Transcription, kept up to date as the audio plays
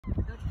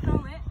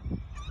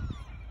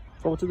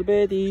Go to the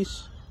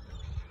birdies.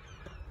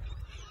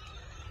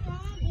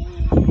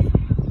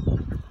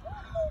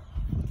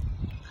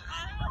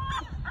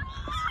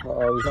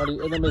 Uh-oh, he's not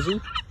eating them, is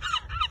he?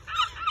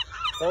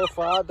 So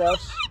far, Des.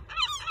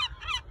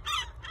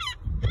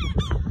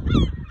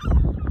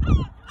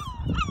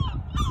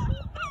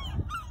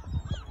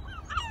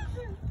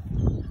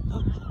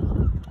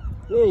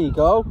 There you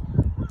go.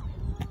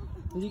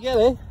 Did you get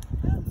it?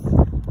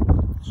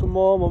 Some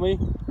more, mummy.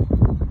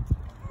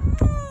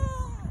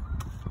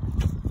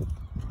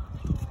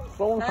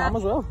 Throwing ham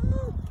as well.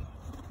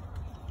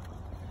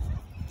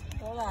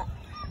 All that.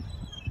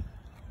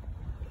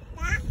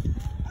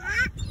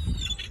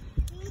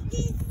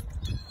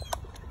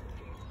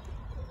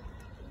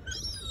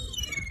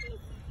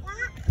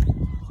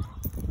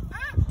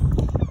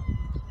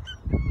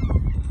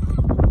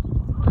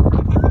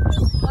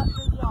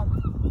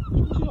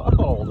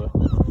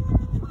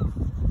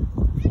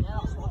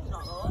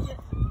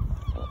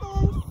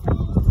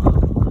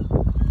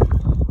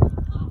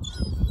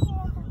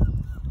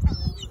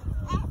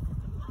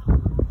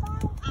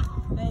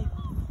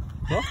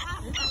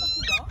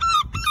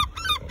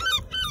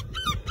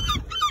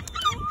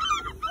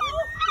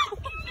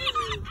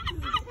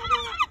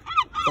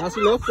 That's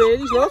enough,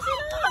 birdies, love.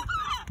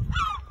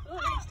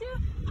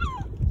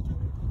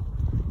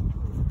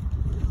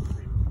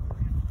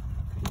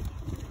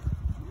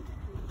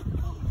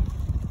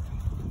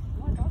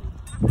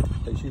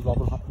 Hey, she's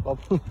robbing.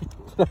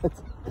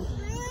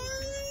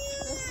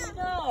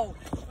 No!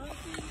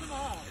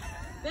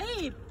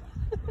 Babe!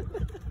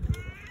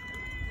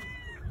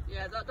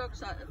 Yeah, that dog's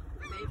that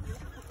babe.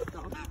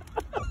 Dog.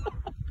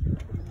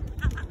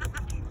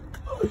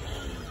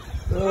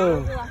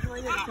 Oh.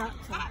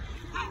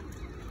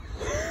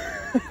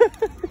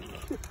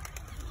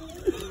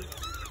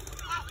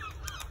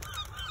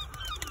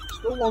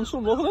 Still want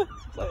some, look at it.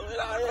 Like,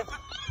 where are you?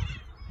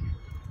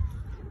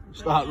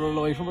 Start running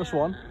away from a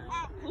swan.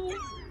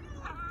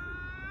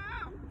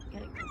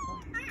 Get it,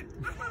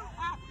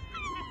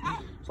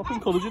 Stop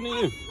encouraging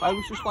you. I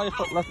was just like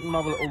letting them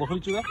have a little look at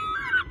each other.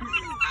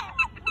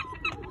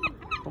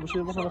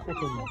 Obviously, it wasn't a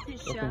fucking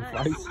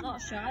fight. It's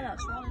not shy, that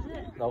swan, is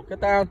it? No, get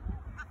down.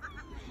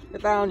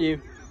 Get down,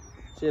 you.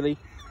 Silly.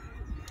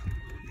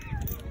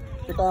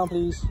 Get down,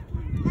 please.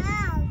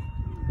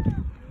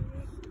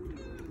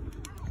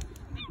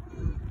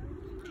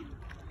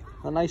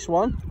 A nice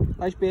one.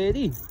 Nice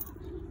birdie.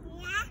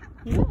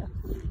 Yeah.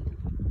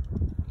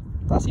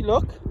 Darcy,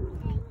 look.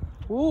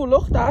 Ooh,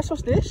 look, Darcy,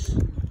 what's this?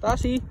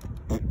 Darcy.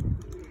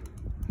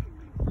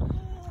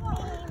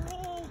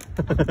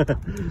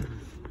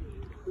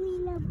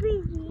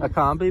 I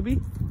can't,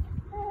 baby.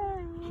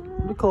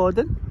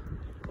 Recording.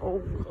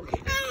 Oh,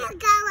 okay.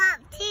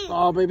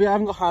 Oh, baby, I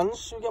haven't got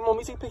hands. Can you get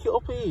mummy to pick it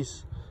up,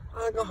 please?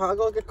 I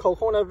gotta get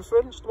cocoa and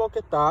everything. Just about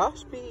get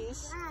Darcy,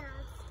 please.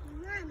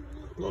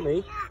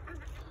 Mummy.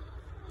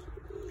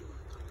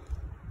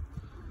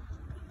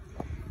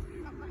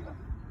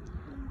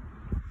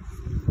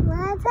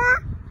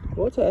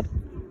 Water?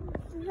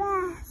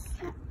 Yes.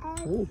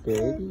 Oh,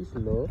 babies,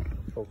 look.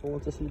 Coco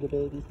wants to see the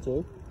babies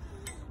too.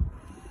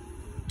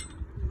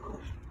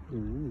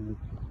 Ooh.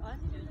 Why is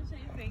he doing the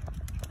same thing?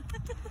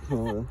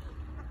 Oh.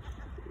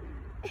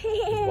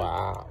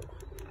 Wow.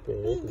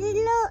 Babies.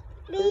 Look,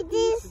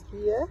 babies.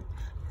 Yeah.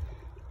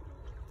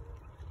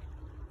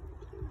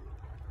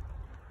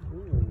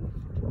 Ooh.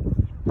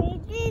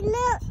 Baby,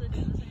 look. So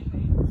doing the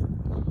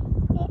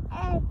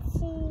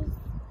same thing.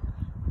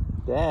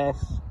 Yes.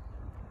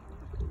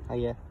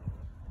 Hiya.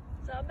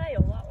 Is that a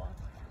male, that one?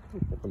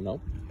 I don't know.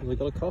 Has he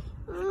got a cough?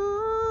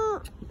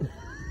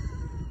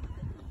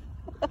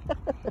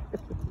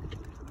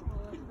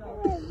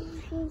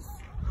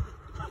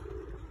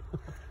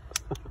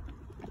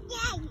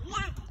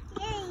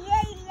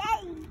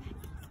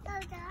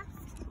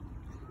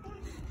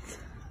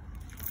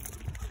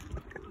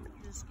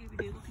 There's a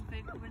Scooby-Doo looking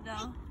thing coming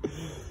down.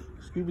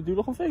 Scooby-Doo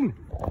looking thing?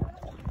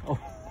 Oh.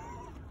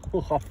 Oh,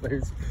 half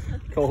days.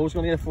 Coco's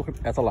gonna get fucking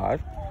ate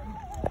alive.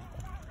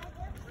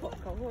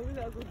 Fuck off, what was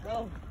that good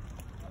go?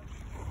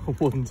 I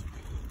wouldn't.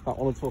 That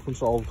one would fucking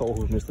solve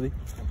Coco's mystery.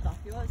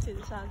 You won't see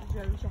the sound of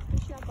Jeremy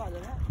Shepherd, she had by the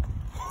net.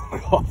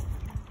 God.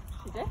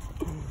 She did?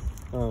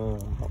 That Oh,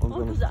 one's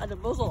gonna... because it had a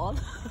muzzle on.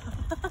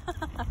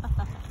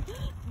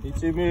 You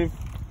two move.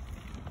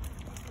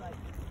 Right,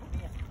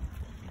 yeah.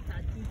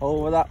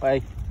 Over that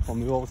way. I'll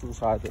move over to the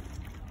side bit.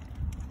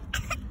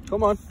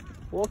 Come on,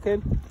 walk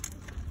in.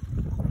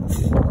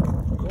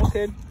 Walk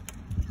in.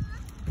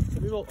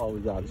 Oh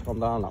yeah, just come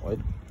down that way.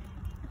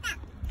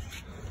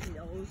 He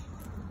knows.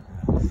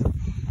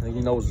 I think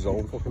he knows his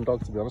own fucking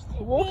dog, to be honest.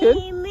 Walk in.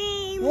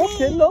 Walk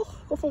in, look.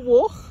 Go for a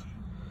walk.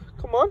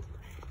 Come on.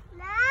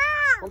 No.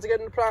 Want to get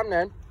in the pram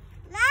then?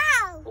 No.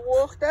 A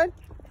walk then?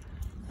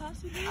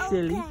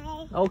 Silly.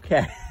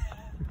 Okay.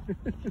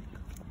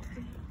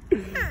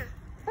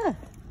 Huh.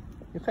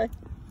 You okay?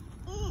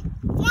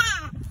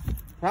 Yeah.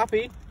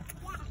 Happy?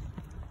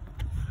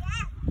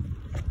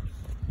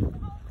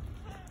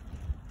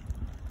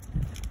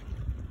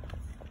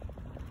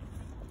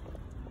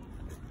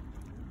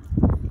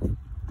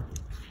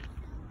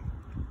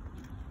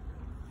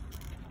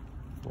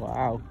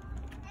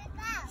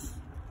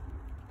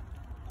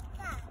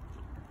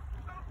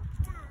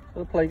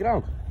 the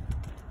playground?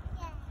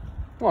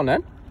 Come on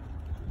then.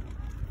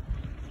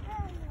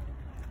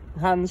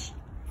 Hands.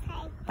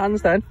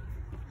 Hands then.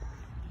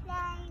 Come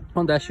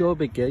on, Des, you're a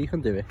big girl, you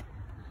can do it.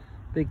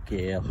 Big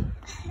girl.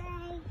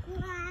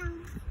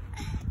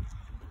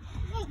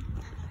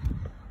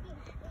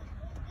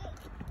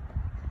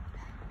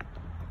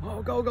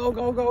 Oh, go, go,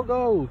 go, go,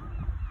 go.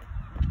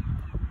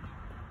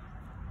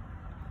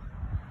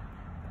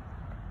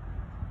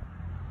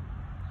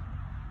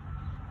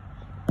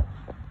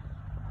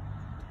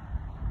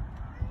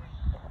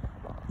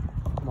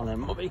 Come on then,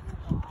 Mummy.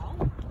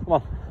 Come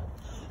on.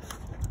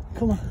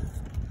 Come on.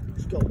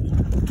 Let's go.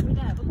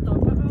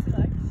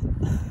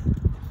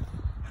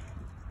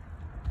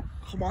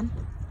 Come on.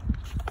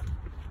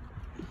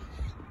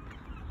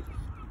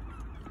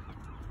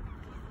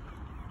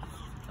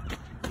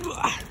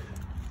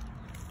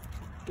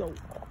 Go.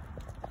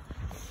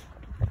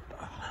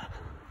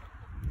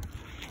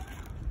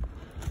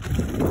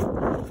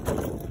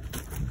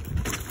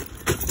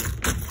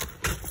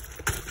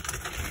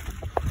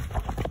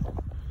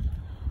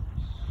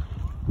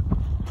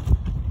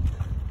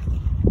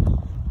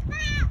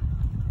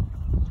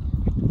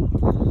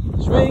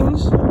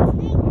 Swings.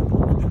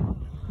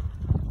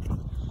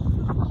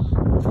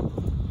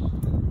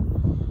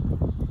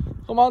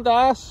 Come on,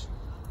 Das.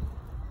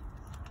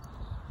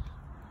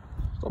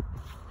 Stop.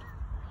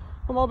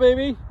 Come on,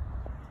 baby.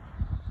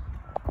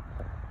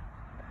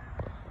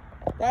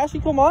 Dashy,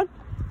 come on.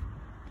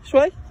 This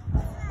way.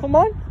 Come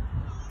on.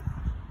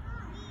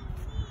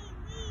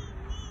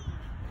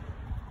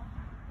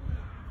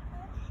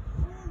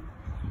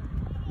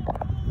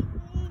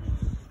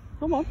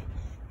 Come on.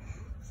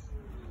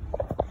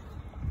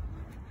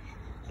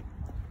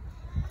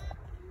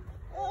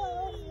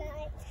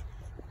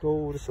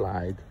 Go the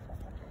slide.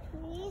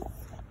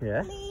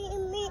 Yeah.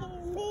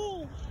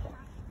 Me.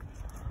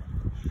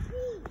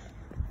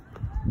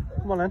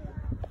 Come on then.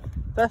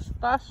 Dash,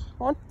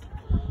 come on.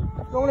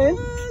 Going in.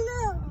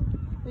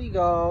 There you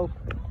go.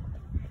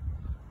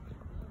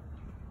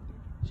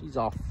 She's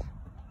off.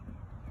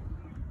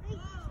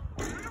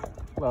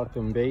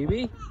 Welcome,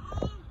 baby.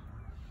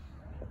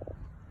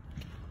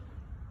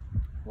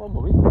 Come on,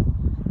 Mummy.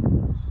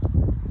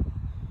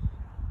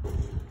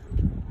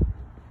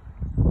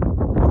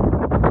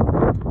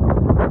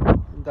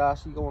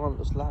 Darcy going on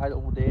the slide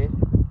over there.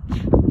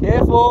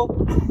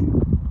 Careful!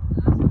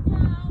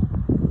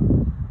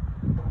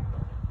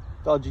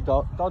 Dodgy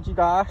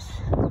dash.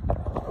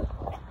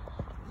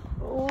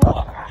 Oh.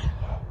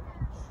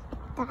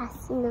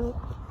 That's no.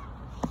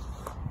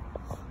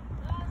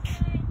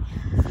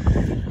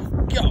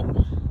 Go!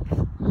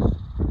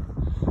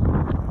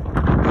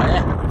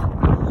 Yeah.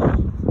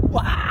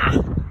 Wow!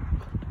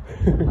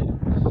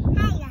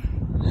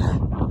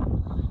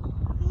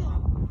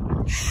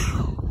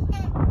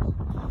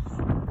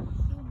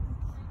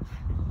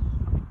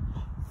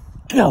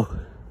 Go!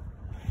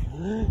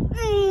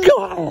 Go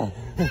higher!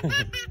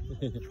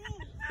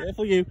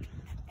 Careful you.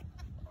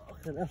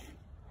 Okay, now.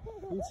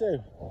 You too.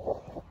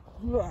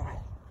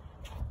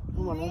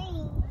 Come on then.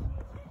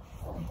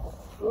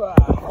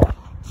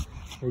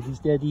 Steady,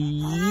 steady.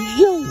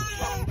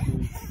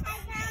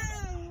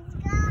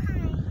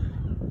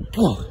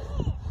 Go!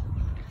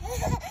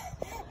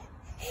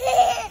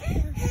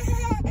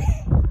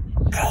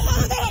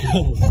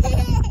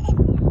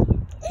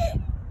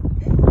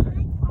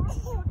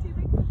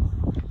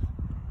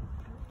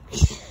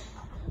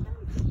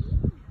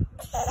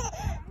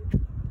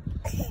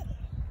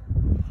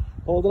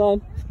 Hold it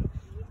on.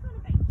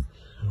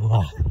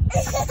 Wow.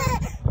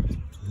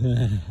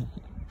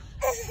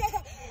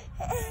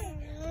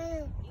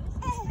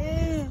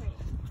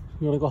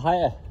 You want to go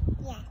higher?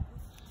 Yeah.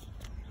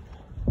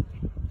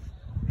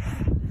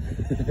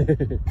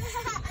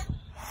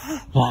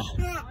 Wow.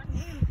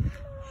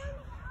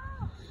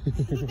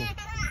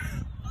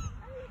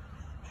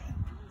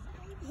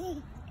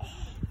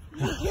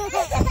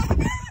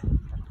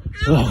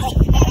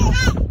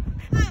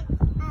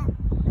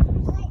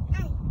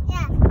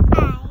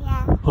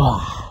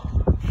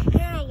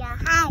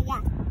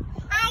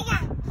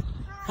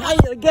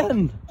 Higher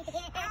again.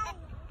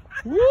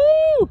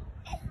 Woo!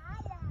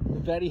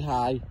 Very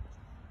high.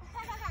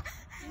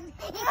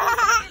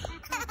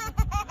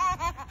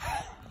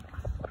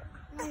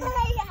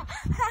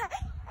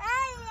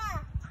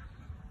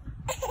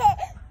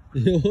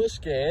 You're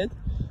scared?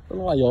 I don't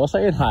know why you're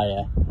saying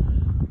higher.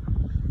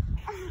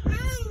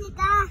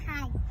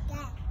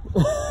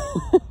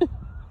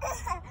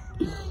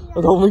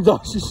 I don't think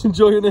Darcy's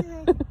enjoying it.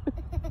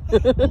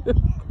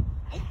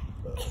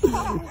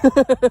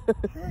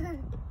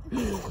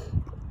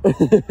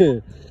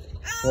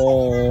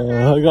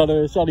 I got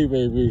it. Sorry,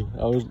 baby.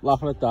 I was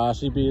laughing at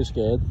Darcy being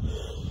scared.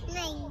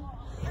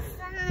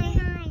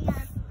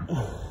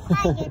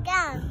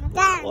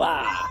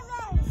 Wow.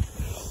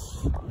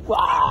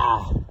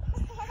 Wow.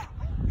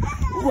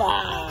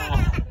 Wow.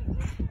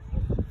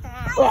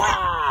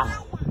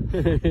 Wow.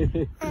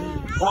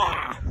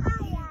 Wow.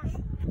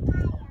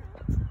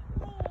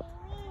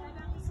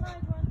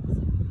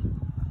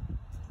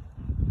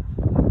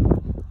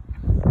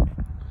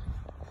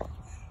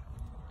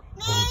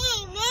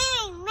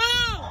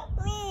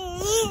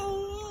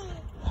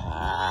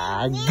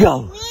 Ah,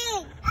 go.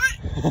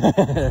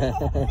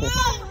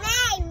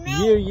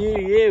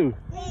 You.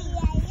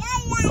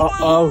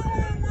 Uh-oh.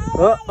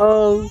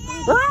 Uh-oh.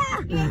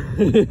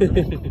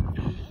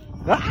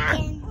 Ah.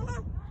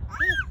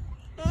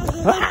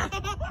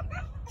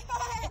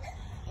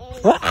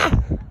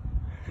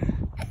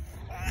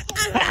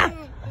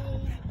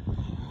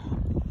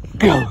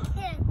 Go.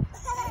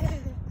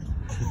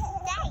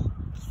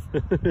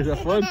 Is that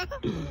fun?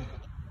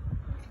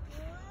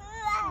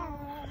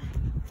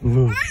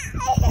 Whoa.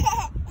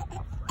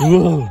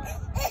 Whoa.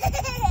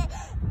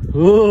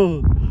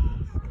 Whoa.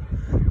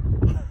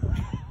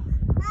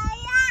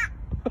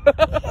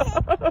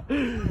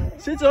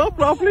 Sit up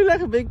properly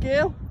like a big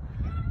girl.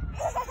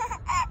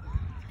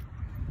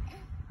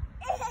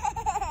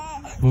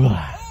 Whoa.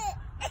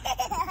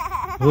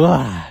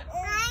 Whoa.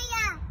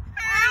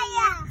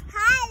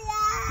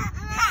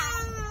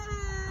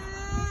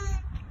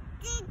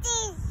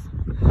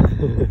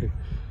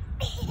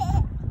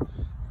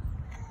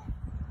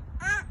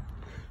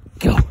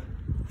 Go.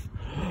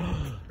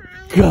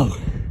 Go.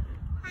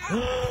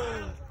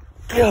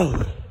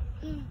 Go.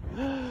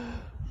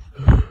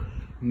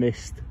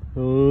 Missed.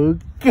 Oh,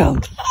 go.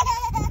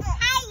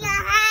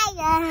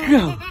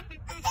 Go.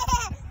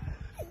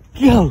 Go.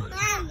 Go.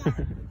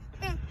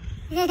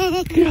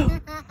 Go.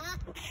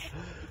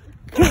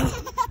 Go.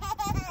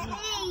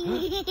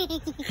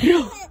 Go.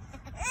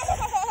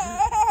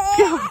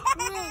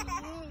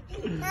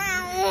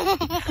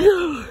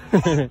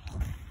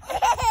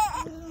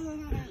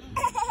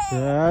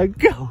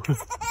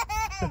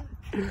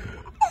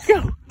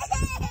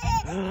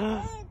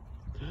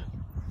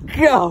 Go.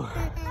 Go.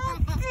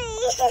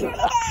 Go.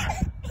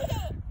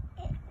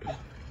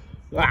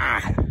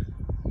 Ah.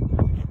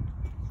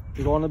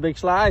 You go on a big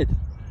slide?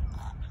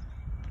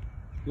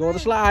 You go on the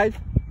slide?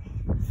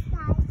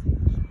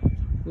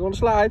 You want to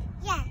slide?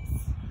 Yes.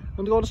 Want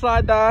to go on the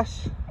slide,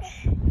 Das?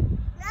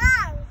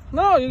 No.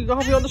 No, you have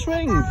to be on the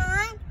swing.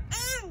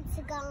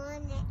 To go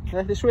on it.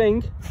 Like the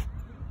swing?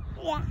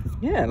 Yeah.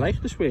 Yeah,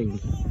 like the swing. Me.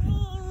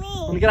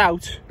 Want to get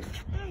out?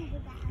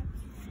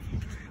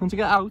 Want to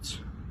get out?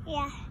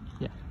 Yeah.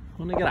 Yeah.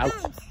 Want to get out?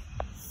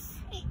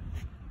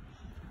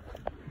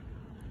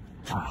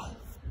 Ah.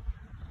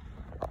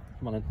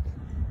 Come on in.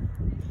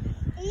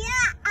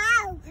 Yeah,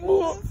 out,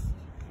 please.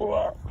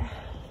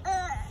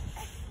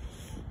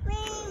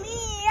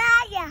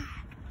 Yeah.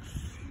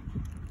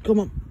 Come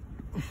on.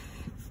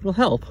 We'll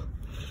help.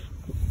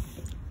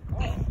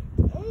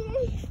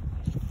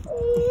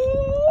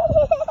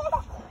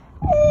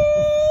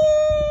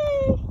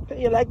 Get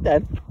your leg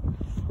then.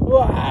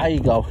 There you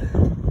go.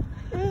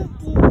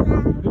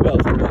 Who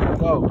else?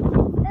 Go.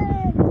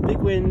 Big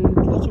wind,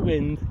 lots of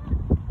wind.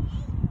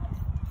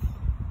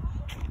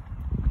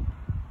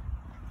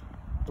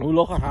 Oh,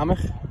 look, a hammer.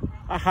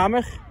 A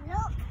hammer.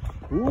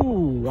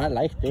 Ooh, I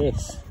like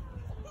this.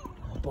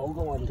 A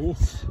bogo on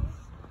this.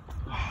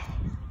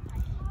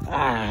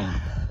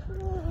 Ah.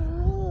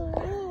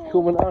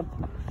 Coming on.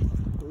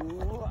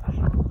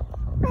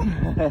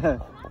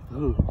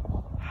 Ooh.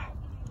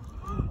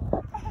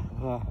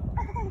 I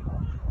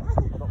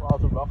don't know how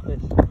to rock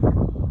this.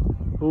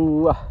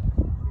 Ooh.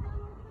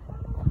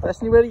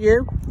 Destiny, where are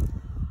you?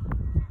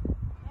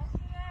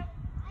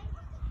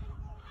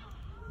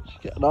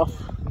 Just getting off.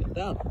 Get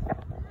down.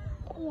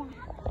 Yeah.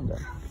 Come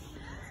down.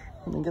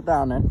 Come on, get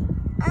down then.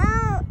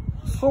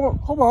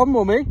 Come on,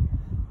 mummy.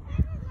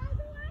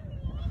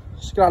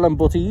 Scralling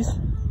butties.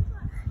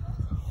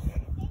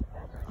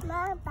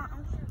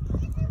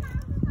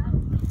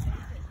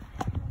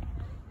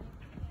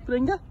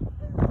 Bring her.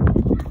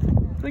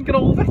 Bring her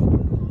over.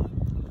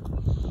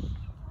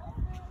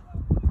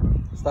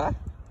 What's that?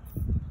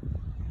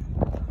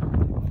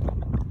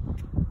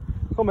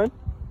 Come in.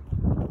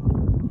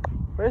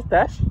 Where's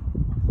Dash?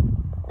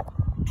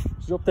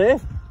 She's up there.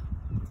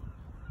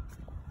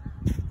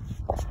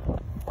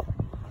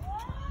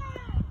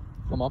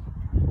 Come on.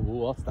 Oh,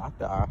 what's that,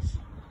 Dash?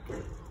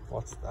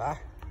 What's that?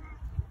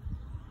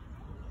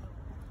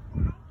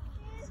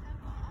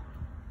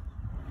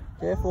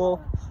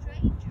 Careful.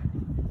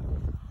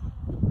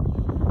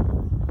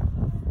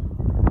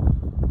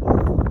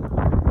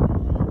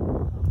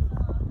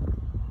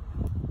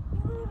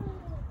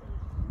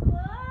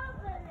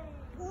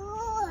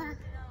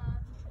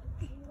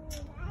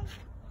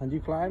 And you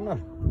climb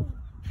then?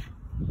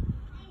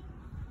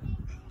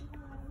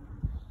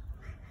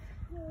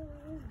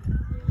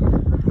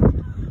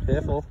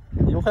 Careful.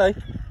 You okay?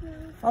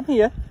 I'm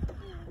here.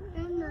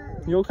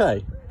 You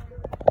okay?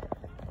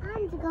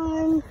 I'm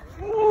going.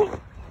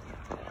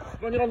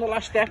 When you're on the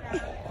last step.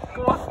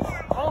 Go on.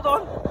 Hold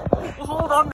on. Hold on.